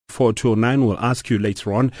086-584-209. We'll ask you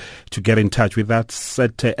later on to get in touch with us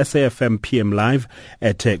at SAFM PM Live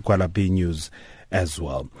at Gwalabi News as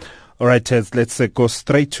well. All right, let's go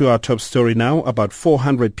straight to our top story now. About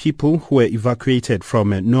 400 people who were evacuated from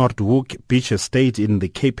Noordhoek Beach Estate in the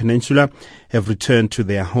Cape Peninsula have returned to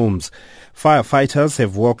their homes. Firefighters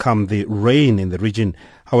have welcomed the rain in the region.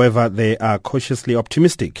 However, they are cautiously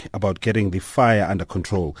optimistic about getting the fire under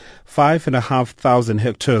control. 5,500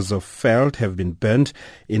 hectares of veld have been burnt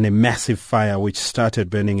in a massive fire which started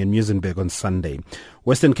burning in Muizenberg on Sunday.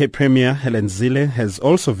 Western Cape Premier Helen Zille has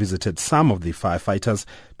also visited some of the firefighters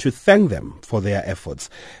to thank them for their efforts.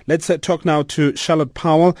 Let's talk now to Charlotte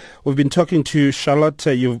Powell. We've been talking to Charlotte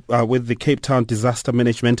you with the Cape Town Disaster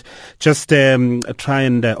Management. Just try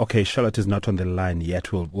and okay, Charlotte is not on the line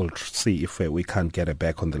yet. We'll see if we can't get her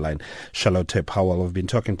back on the line. Charlotte Powell, we've been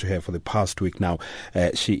talking to her for the past week now.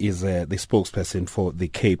 She is the spokesperson for the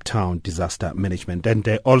Cape Town Disaster Management. And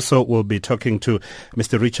also we'll be talking to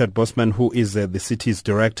Mr. Richard Bosman, who is the city's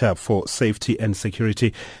Director for Safety and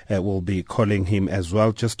Security. We'll be calling him as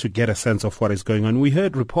well just to get a sense of what is going on. We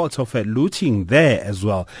heard reports of looting there as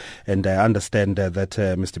well, and I understand that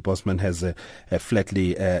Mr. Bosman has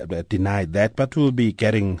flatly denied that, but we'll be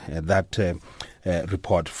getting that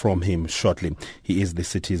report from him shortly. He is the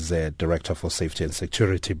city's Director for Safety and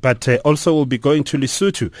Security. But also we'll be going to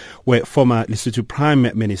Lesotho, where former Lesotho Prime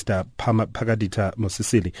Minister Pakadita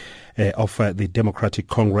Mosisili of the Democratic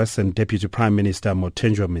Congress and Deputy Prime Minister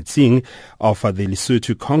Mothenjwa Metsing of the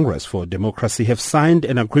Lesotho Congress for Democracy have signed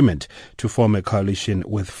an agreement to form a coalition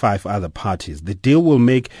with 5 other parties. The deal will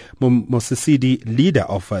make Mosisili leader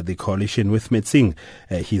of the coalition with Metsing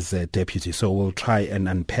his deputy. So we'll try and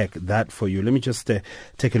unpack that for you. Let me just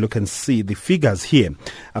take a look and see the figures here.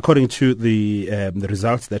 According to the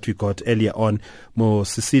results that we got earlier on,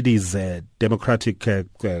 Mosisili's Democratic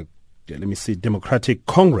Democratic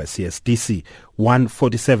Congress, yes, DC, won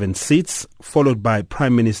 47 seats, followed by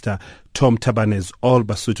Prime Minister Tom Tabane's All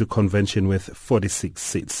Basotho Convention with 46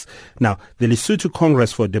 seats. Now, the Lesotho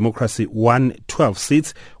Congress for Democracy won 12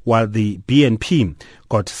 seats, while the BNP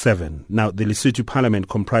got 7. Now, the Lesotho Parliament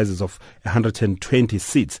comprises of 120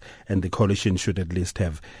 seats, and the coalition should at least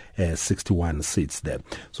have 61 seats there.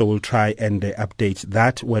 So we'll try and update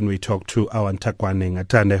that when we talk to our Ntakwane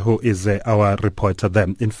Ngatane, who is our reporter there.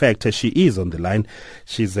 In fact, she is on the line.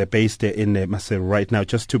 She's based in Maseru right now,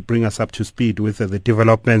 just to bring us up to speed with the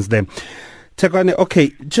developments there. Ntakwane,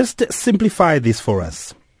 okay, just simplify this for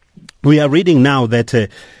us. We are reading now that,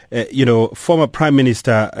 former Prime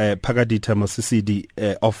Minister Pakadita Mosisili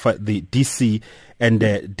of the DC and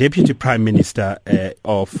Deputy Prime Minister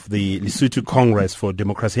of the Lesotho Congress for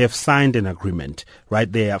Democracy have signed an agreement,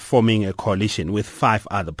 right? They are forming a coalition with 5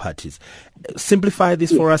 other parties. Simplify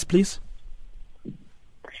this for us, please.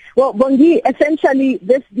 Well, Bongi, essentially,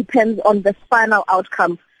 this depends on the final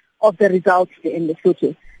outcome of the results in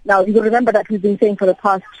Lesotho. Now, you will remember that we've been saying for the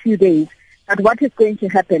past 2 days that what is going to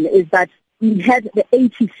happen is that we had the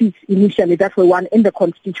 80 seats initially that were won in the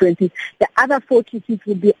constituencies. The other 40 seats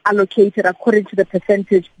will be allocated according to the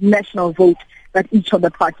percentage national vote that each of the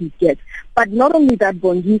parties gets. But not only that,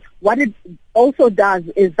 Bongi, what it also does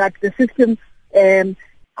is that the system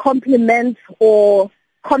complements or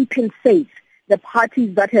compensates the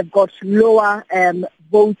parties that have got lower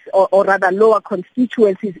votes or rather lower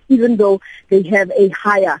constituencies, even though they have a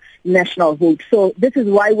higher national vote. So this is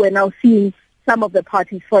why we're now seeing some of the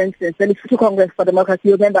parties, for instance, the Lesotho Congress for Democracy.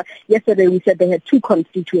 You remember yesterday we said they had 2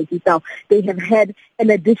 constituencies. Now they have had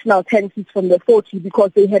an additional 10 seats from the 40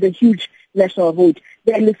 because they had a huge national vote.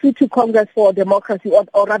 The Lesotho Congress for Democracy,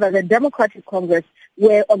 or rather the Democratic Congress,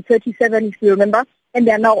 were on 37, if you remember, and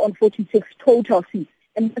they are now on 46 total seats.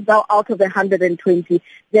 And now out of the 120.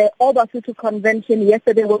 The All Basotho Convention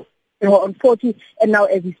yesterday was on 40, and now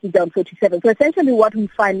as we speak down 47. So essentially what we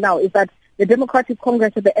find now is that the Democratic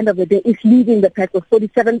Congress at the end of the day is leading the pack with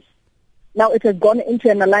 47. Now it has gone into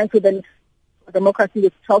an alliance with the Democracy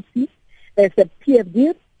with 12 seats. There's the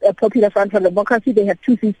PFD, Popular Front for Democracy. They have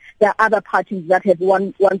 2 seats. There are other parties that have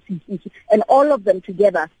one seat each. And all of them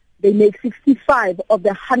together, they make 65 of the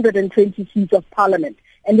 120 seats of Parliament.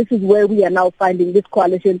 And this is where we are now finding this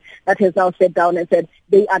coalition that has now sat down and said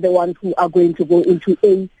they are the ones who are going to go into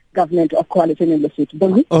a government of coalition in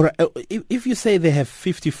Lesotho. All right. If you say they have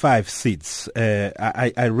 55 seats,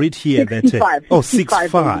 I read here 65,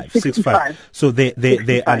 that 65. So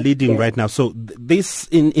they are leading right now. So this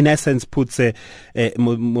in essence puts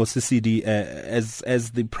Mosisili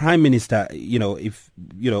as the Prime Minister. If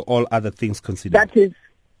all other things considered.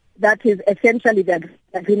 That is essentially the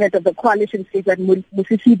agreement of the coalition state that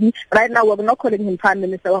Mosisili, right now we're not calling him Prime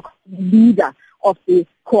Minister, we're calling him leader of the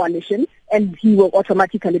coalition, and he will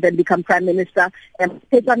automatically then become Prime Minister.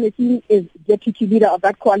 Peter Messing is Deputy Leader of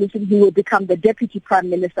that coalition. He will become the Deputy Prime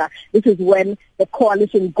Minister. This is when the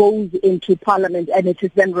coalition goes into Parliament and it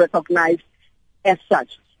is then recognized as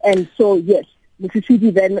such. And so, yes,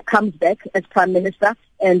 Mosisili then comes back as Prime Minister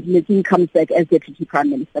and Messing comes back as Deputy Prime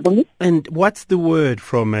Minister. Bongi? And what's the word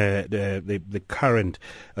from the current,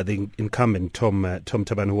 the incumbent Tom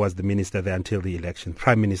Thabane, who was the minister there until the election,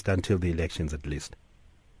 Prime Minister until the elections at least?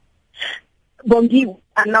 Bongi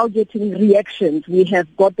are now getting reactions. We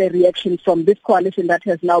have got the reactions from this coalition that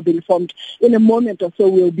has now been formed. In a moment or so,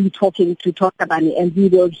 we'll be talking to Tom Thabane and we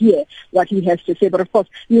will hear what he has to say. But of course,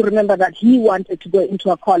 you remember that he wanted to go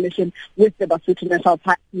into a coalition with the Basotho National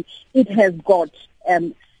Party. It has got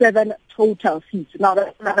 7 total seats. Now,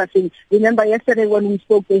 that's another thing. Remember yesterday when we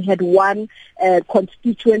spoke, they had one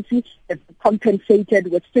constituency that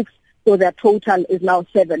compensated with 6, so their total is now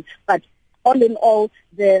 7. But all in all,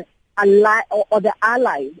 the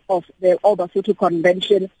allies of the All Basotho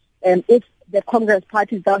Convention, if the Congress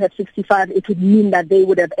parties now have 65, it would mean that they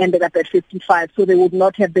would have ended up at 55, so they would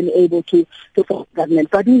not have been able to form government.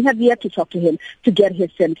 But we have yet to talk to him to get his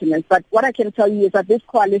sentiments. But what I can tell you is that this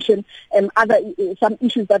coalition and some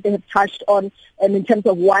issues that they have touched on, in terms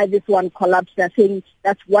of why this one collapsed, they're saying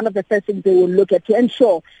that's one of the first things they will look at to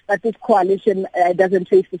ensure that this coalition doesn't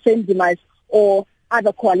face the same demise, or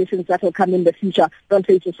other coalitions that will come in the future don't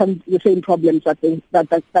face the same problems that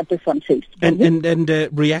this one faced. And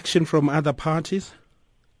reaction from other parties?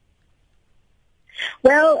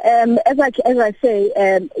 Well, as I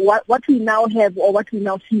say, what we now have, or what we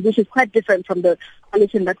now see, which is quite different from the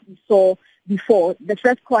coalition that we saw before. The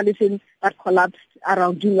first coalition that collapsed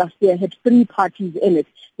around June last year had 3 parties in it.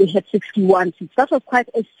 They had 61 seats. That was quite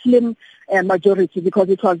a slim majority because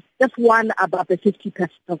it was just one above the 50%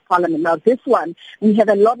 of Parliament. Now this one, we have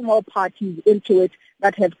a lot more parties into it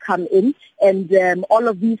that have come in, and all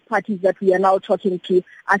of these parties that we are now talking to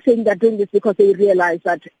are saying they're doing this because they realize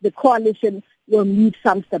that the coalition will need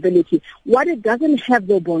some stability. What it doesn't have,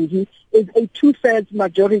 though, Bongi, is a 2/3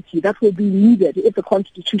 majority that will be needed if the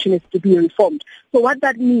constitution is to be reformed. So what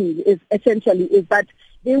that means is essentially is that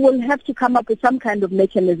they will have to come up with some kind of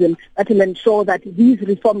mechanism that will ensure that these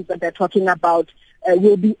reforms that they're talking about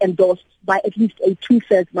will be endorsed by at least a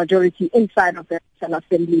 2/3 majority inside of the National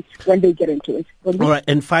Assembly when they get into it. All right,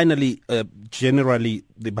 and finally, generally,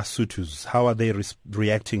 the Basothos, how are they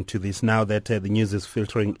reacting to this now that the news is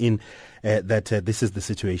filtering in that this is the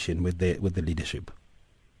situation with the leadership?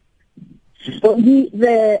 So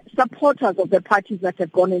the supporters of the parties that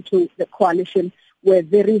have gone into the coalition were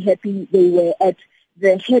very happy. They were at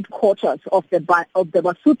the headquarters of the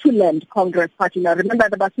Basotholand Congress Party. Now remember,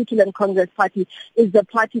 the Basotholand Congress Party is the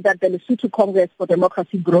party that the Lesotho Congress for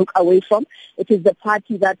Democracy broke away from. It is the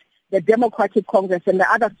party that the Democratic Congress and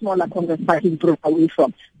the other smaller Congress parties broke away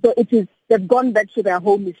from. So they've gone back to their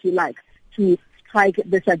home, if you like, to strike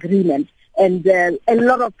this agreement. And a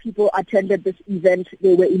lot of people attended this event.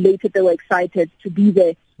 They were elated, they were excited to be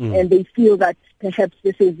there, and they feel that perhaps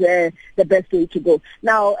this is the best way to go.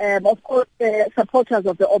 Now, of course, the supporters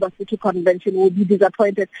of the All Basotho Convention will be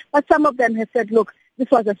disappointed, but some of them have said, look, this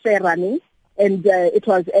was a fair running, and it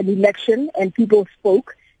was an election, and people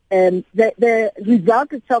spoke. The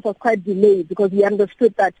result itself was quite delayed because we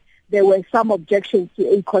understood that there were some objections to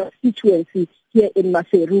a constituency here in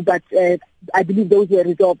Maseru, but I believe those were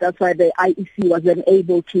resolved. That's why the IEC was then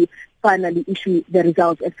able to finally issue the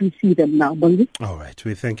results as we see them now. Bongi? All right.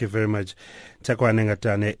 We thank you very much. Takwane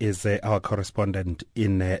Ngatane is our correspondent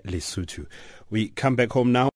in Lesotho. We come back home now.